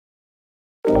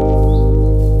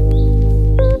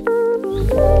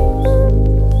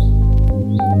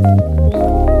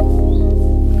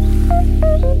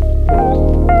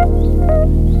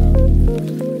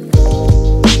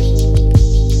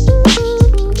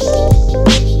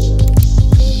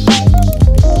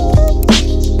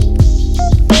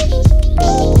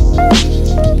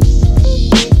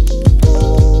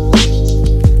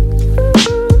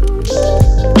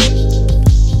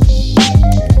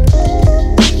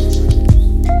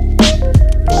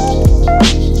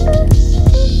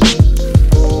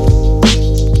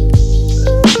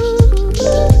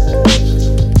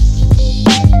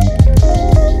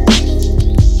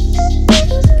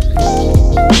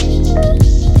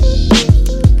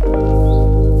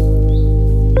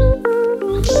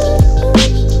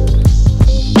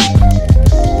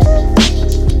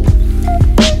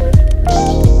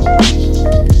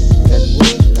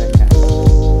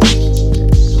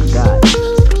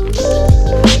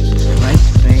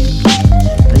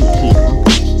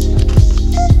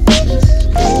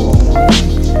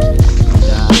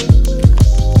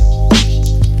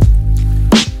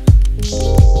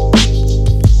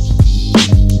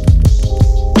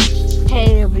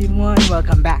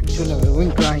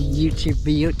YouTube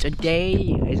video. Today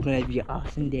is gonna be an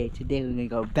awesome day. Today we're gonna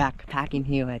go backpacking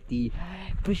here at the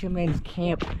Fisherman's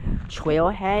Camp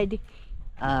Trailhead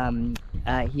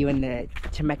here in the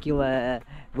Temecula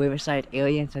Riverside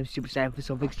area. So I'm super excited for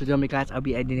so big. So don't guys, I'll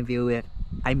be editing a video with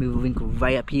iMovie Linc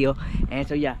right up here. And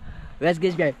so yeah, let's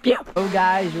get started. So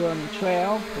guys, we're on the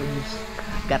trail. We just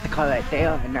got the car right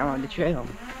there and now we're on the trail.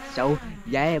 So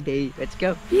yeah, baby, let's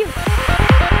go.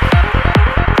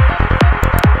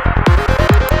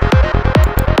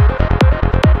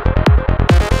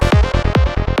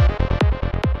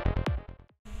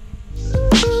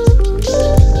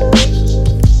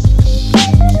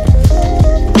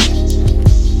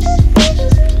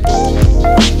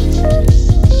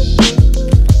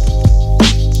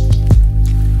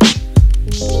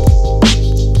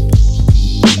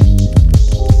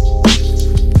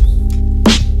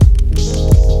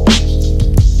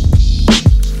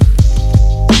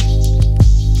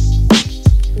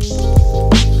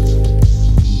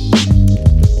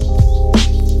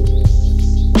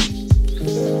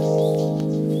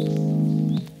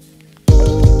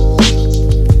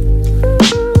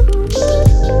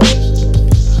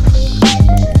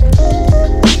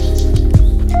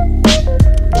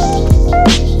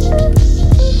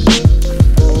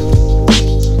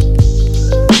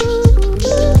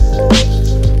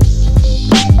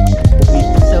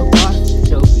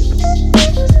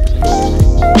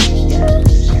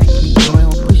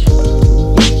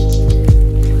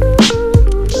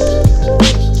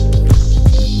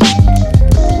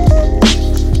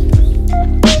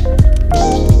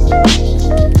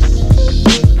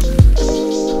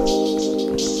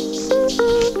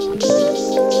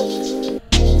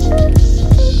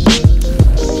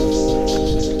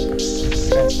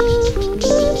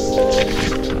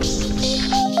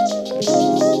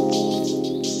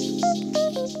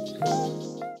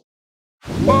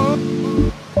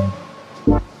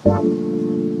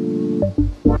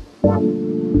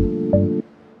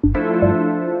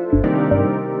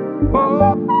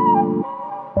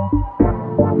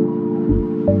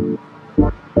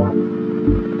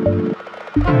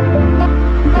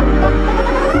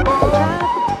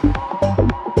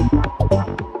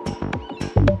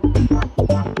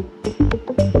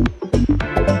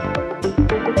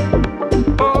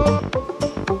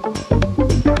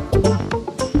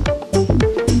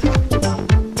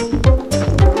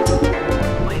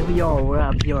 We're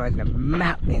up here in the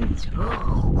mountains.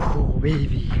 Oh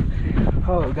baby.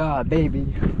 Oh god,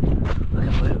 baby. Look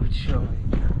at what it's showing.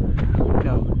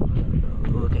 No,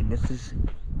 look at this is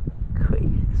crazy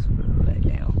right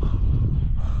now.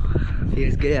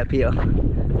 Feels good up here.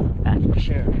 That's for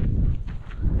sure.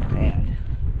 And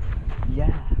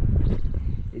yeah,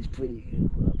 it's pretty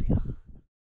good up here.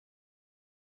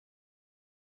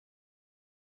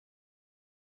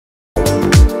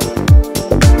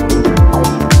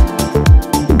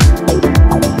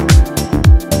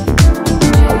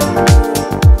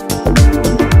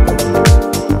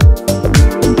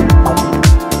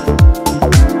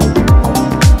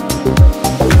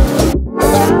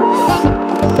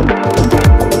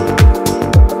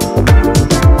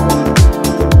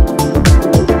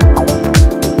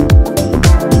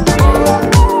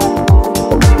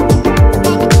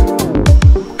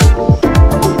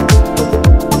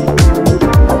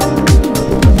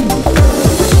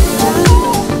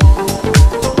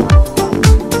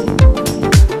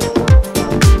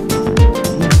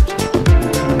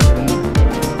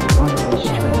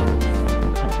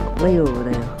 Way over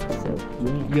there. So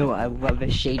yeah. Yo, I love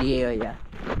this shady area.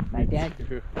 My dad?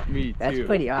 Me too. That's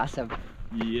pretty awesome.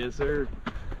 Yes, sir.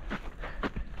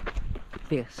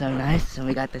 Feels so nice. And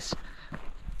we got this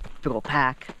big old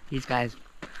pack. These guys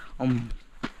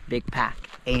big pack.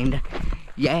 And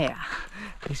yeah,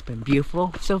 it's been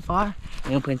beautiful so far.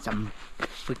 We're gonna put some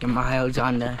freaking miles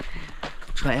on the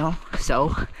trail.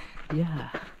 So yeah,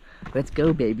 let's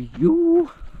go, baby. You.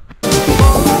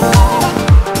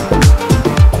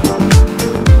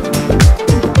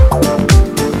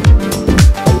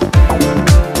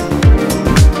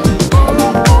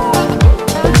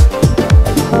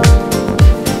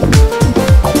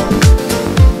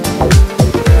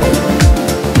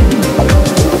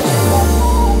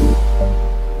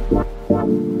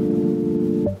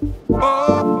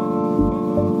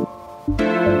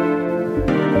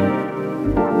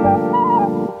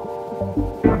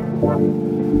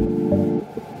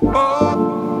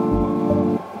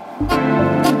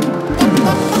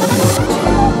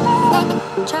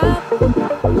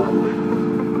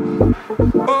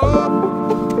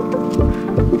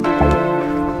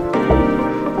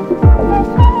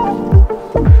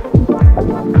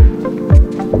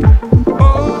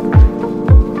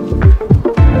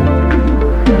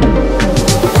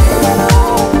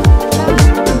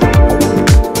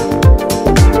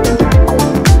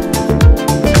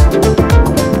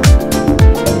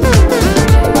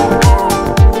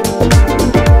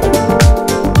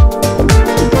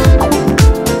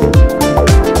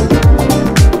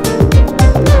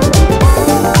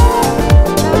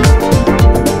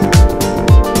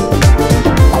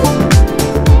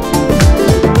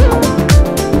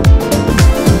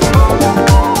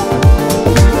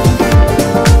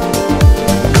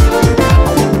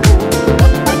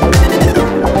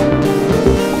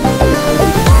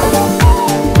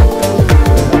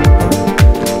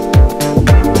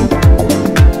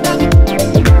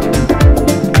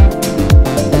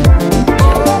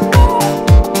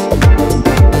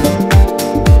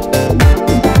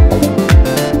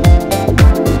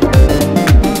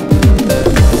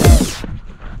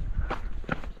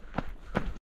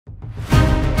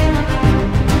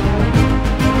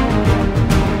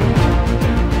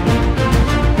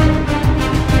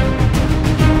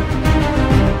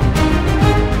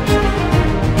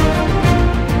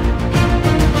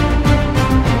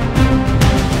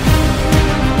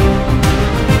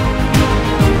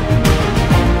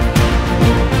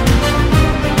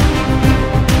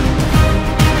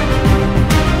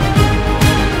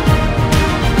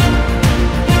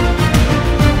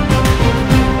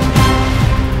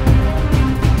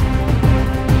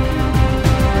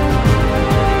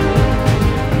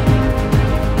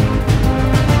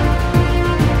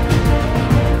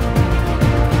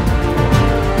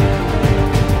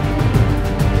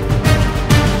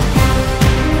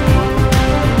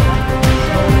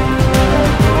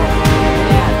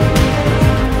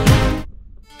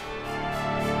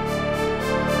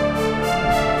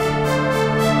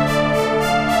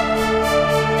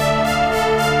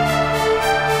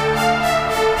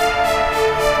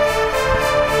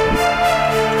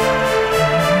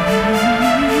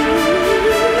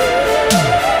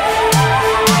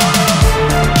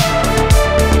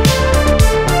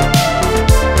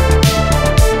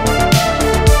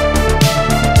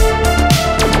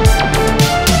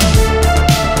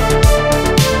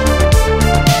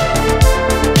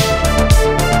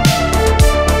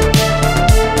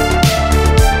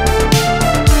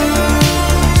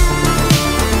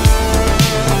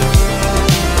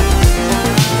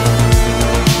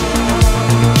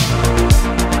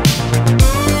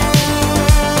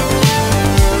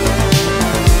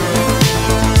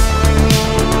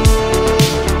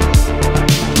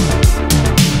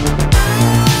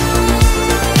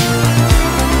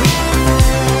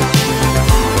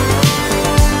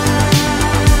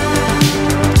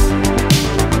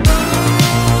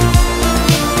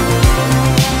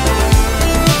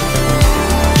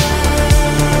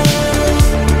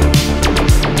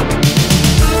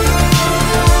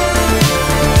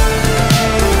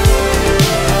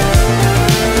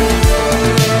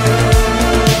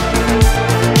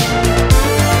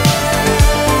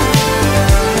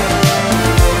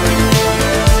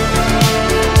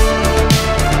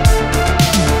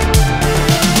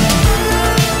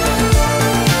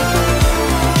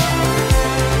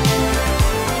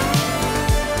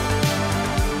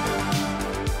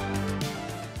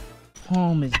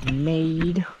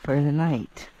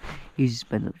 He's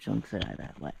spent up chunks of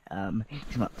that. But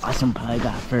he's my awesome pug I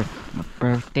got for my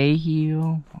birthday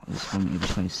here. This is April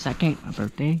 22nd, my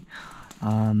birthday.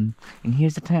 And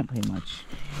here's the tent pretty much.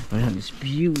 We have this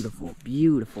beautiful,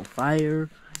 beautiful fire.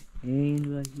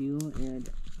 And right here, and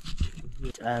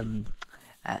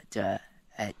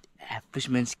at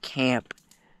Fisherman's Camp.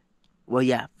 Well,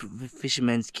 yeah,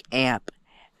 Fisherman's Camp.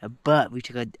 But we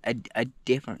took a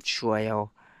different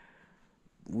trail.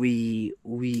 We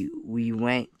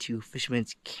went to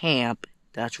Fisherman's Camp,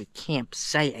 the actual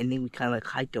campsite, and then we kind of like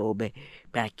hiked a little bit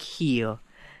back here.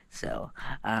 So,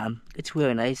 it's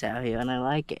really nice out here, and I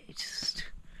like it. It's just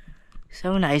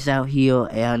so nice out here,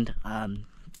 and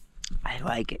I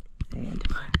like it. And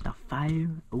the fire,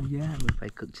 oh yeah, if I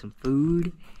cooked some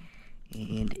food,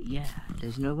 and yeah,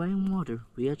 there's no running water.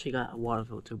 We actually got a water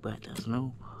filter, but there's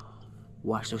no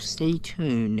water. So stay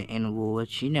tuned, and we'll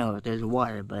let you know if there's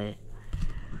water. But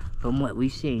from what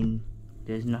we've seen,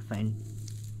 there's nothing.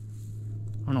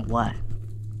 I don't know why.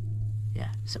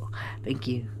 Yeah. So thank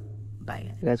you.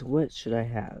 Bye, guys. What should I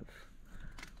have?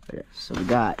 So we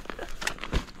got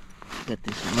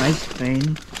this rice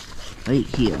thing right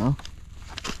here.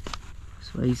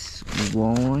 Rice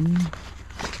one.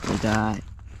 We got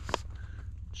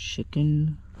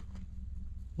chicken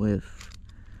with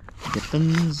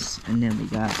dippings, and then we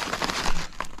got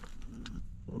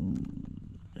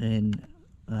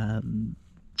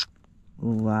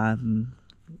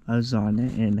lasagna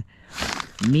and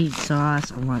meat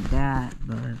sauce. I want that,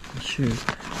 but for sure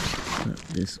put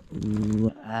this.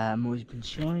 We've been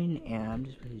chilling, and I'm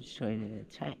just really showing it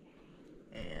a tight.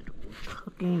 And we're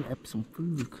cooking up some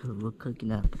food. We're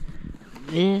cooking up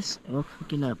this, and we're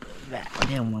cooking up that.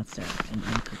 Then what's that? And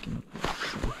I'm cooking up that.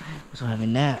 So, so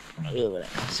having that.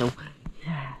 So,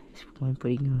 yeah, it's going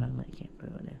pretty good. I like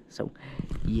campfire there. So,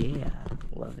 yeah,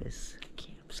 love this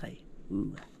campsite.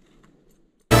 Ooh.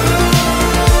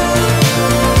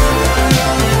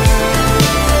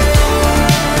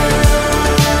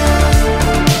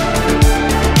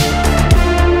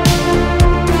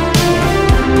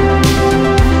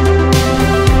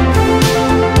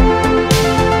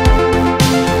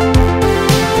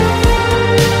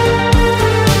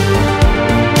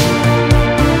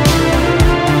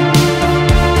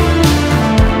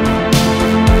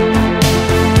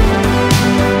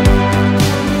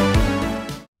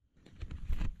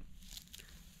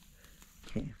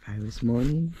 This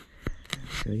morning,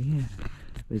 so yeah,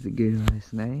 it was a good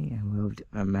last night. I loved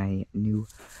my new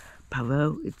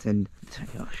pillow. It's in.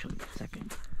 I'll show you in a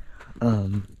second.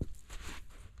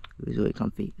 It was really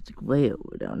comfy. It's like way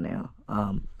over down now.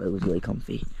 But it was really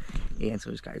comfy. And so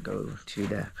I just gotta go to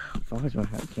the farmer's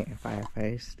market campfire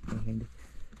first. And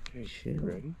shit.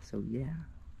 Ready? So yeah.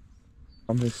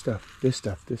 This stuff.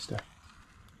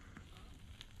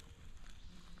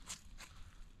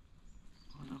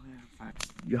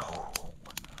 Yo,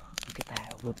 look at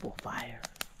that ripple fire.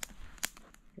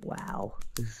 Wow,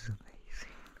 this is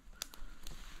amazing.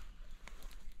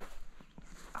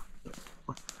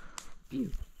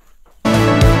 Beautiful.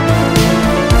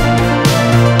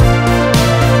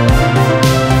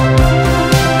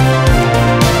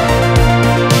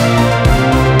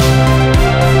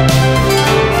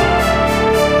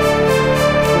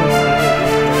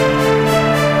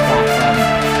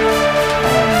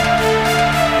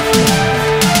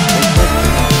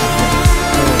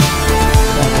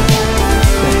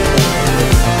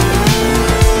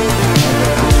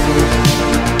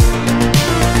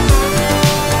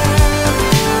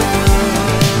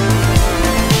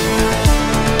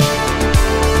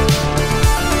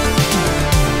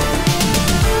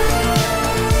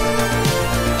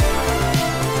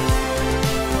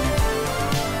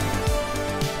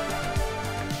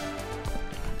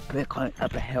 We're climbing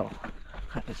up a hill.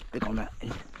 This big old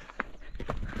mountain.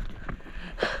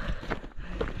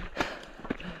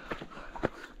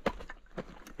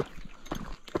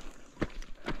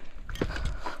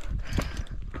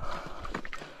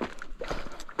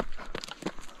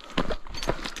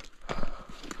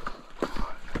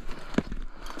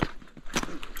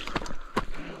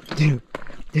 Dude,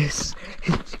 this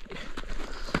is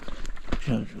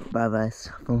above us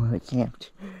from where we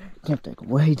camped. Camped like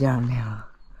way down now.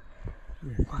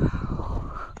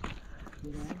 Wow.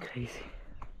 That's crazy.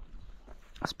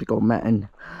 This big old mountain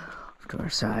off to our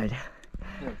side.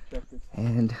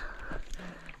 And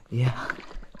yeah,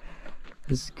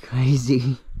 this is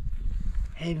crazy.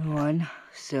 Hey everyone,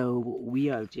 so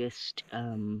we are just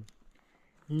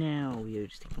now we are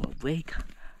just taking a break.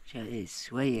 It's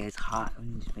sweaty, it's hot.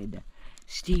 We just made the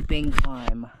steep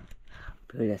incline.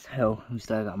 But that's hell. We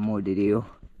still got more to do.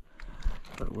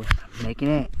 But we're making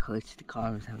it close to the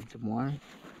car. We're having some more.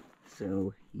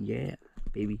 So yeah,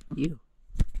 baby, you.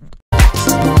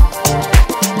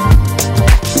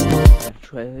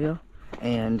 Trailer,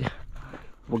 and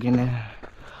we're gonna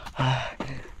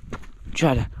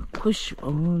try to push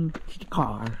on the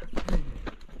car.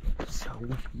 So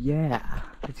yeah,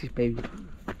 let's just baby.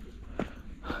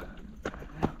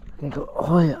 Gonna go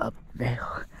all the way up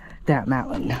there, that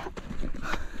mountain.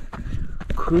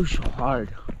 Crucial hard,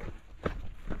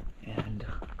 and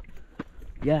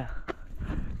yeah,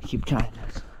 keep trying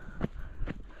this.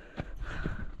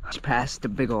 Just past the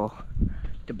big ol'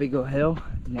 hill.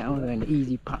 Now we're in the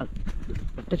easy part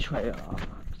of the trail.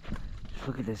 Just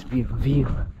look at this beautiful view,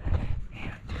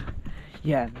 and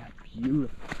yeah, that's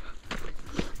beautiful.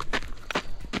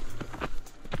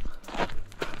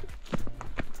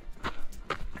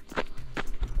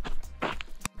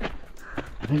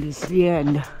 And it's the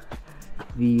end.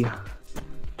 The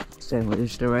center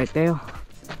is still right there,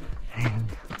 and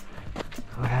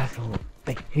so that's a little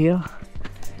bit here,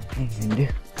 and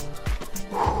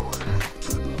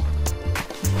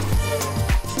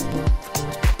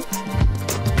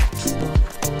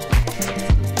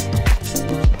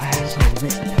last little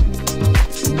bit.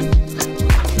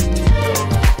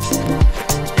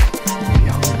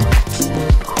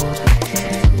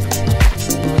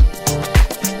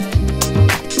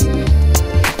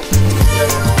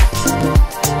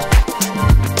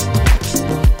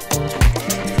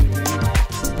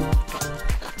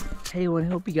 Hey everyone, I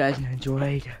hope you guys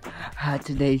enjoyed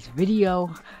today's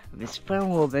video. This fun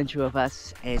little adventure of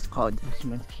us. It's called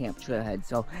Fisherman's Camp Trailhead.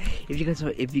 So if you guys in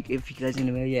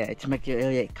the area, to make your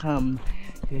area come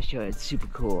to the show, it's super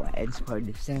cool. It's part of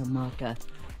the Santa Monica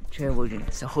Trail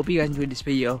Wilderness. So hope you guys enjoyed this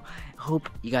video. Hope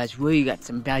you guys really got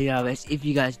some value out of this. If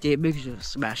you guys did, make sure to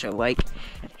smash a like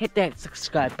and hit that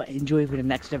subscribe button. Enjoy for the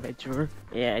next adventure.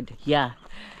 And yeah,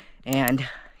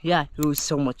 it was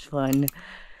so much fun.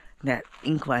 That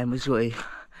incline was really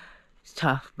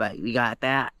tough, but we got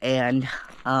that. And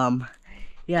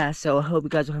yeah, so I hope you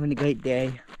guys are having a great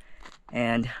day.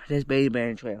 And there's Baby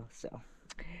Bear Trail. So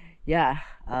yeah,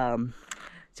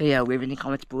 leave any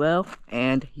comments below.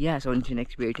 And yeah, so until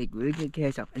next video, take really good care of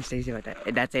yourself and stay safe out there.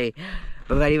 And that's a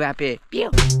ready wrap it.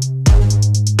 Pew!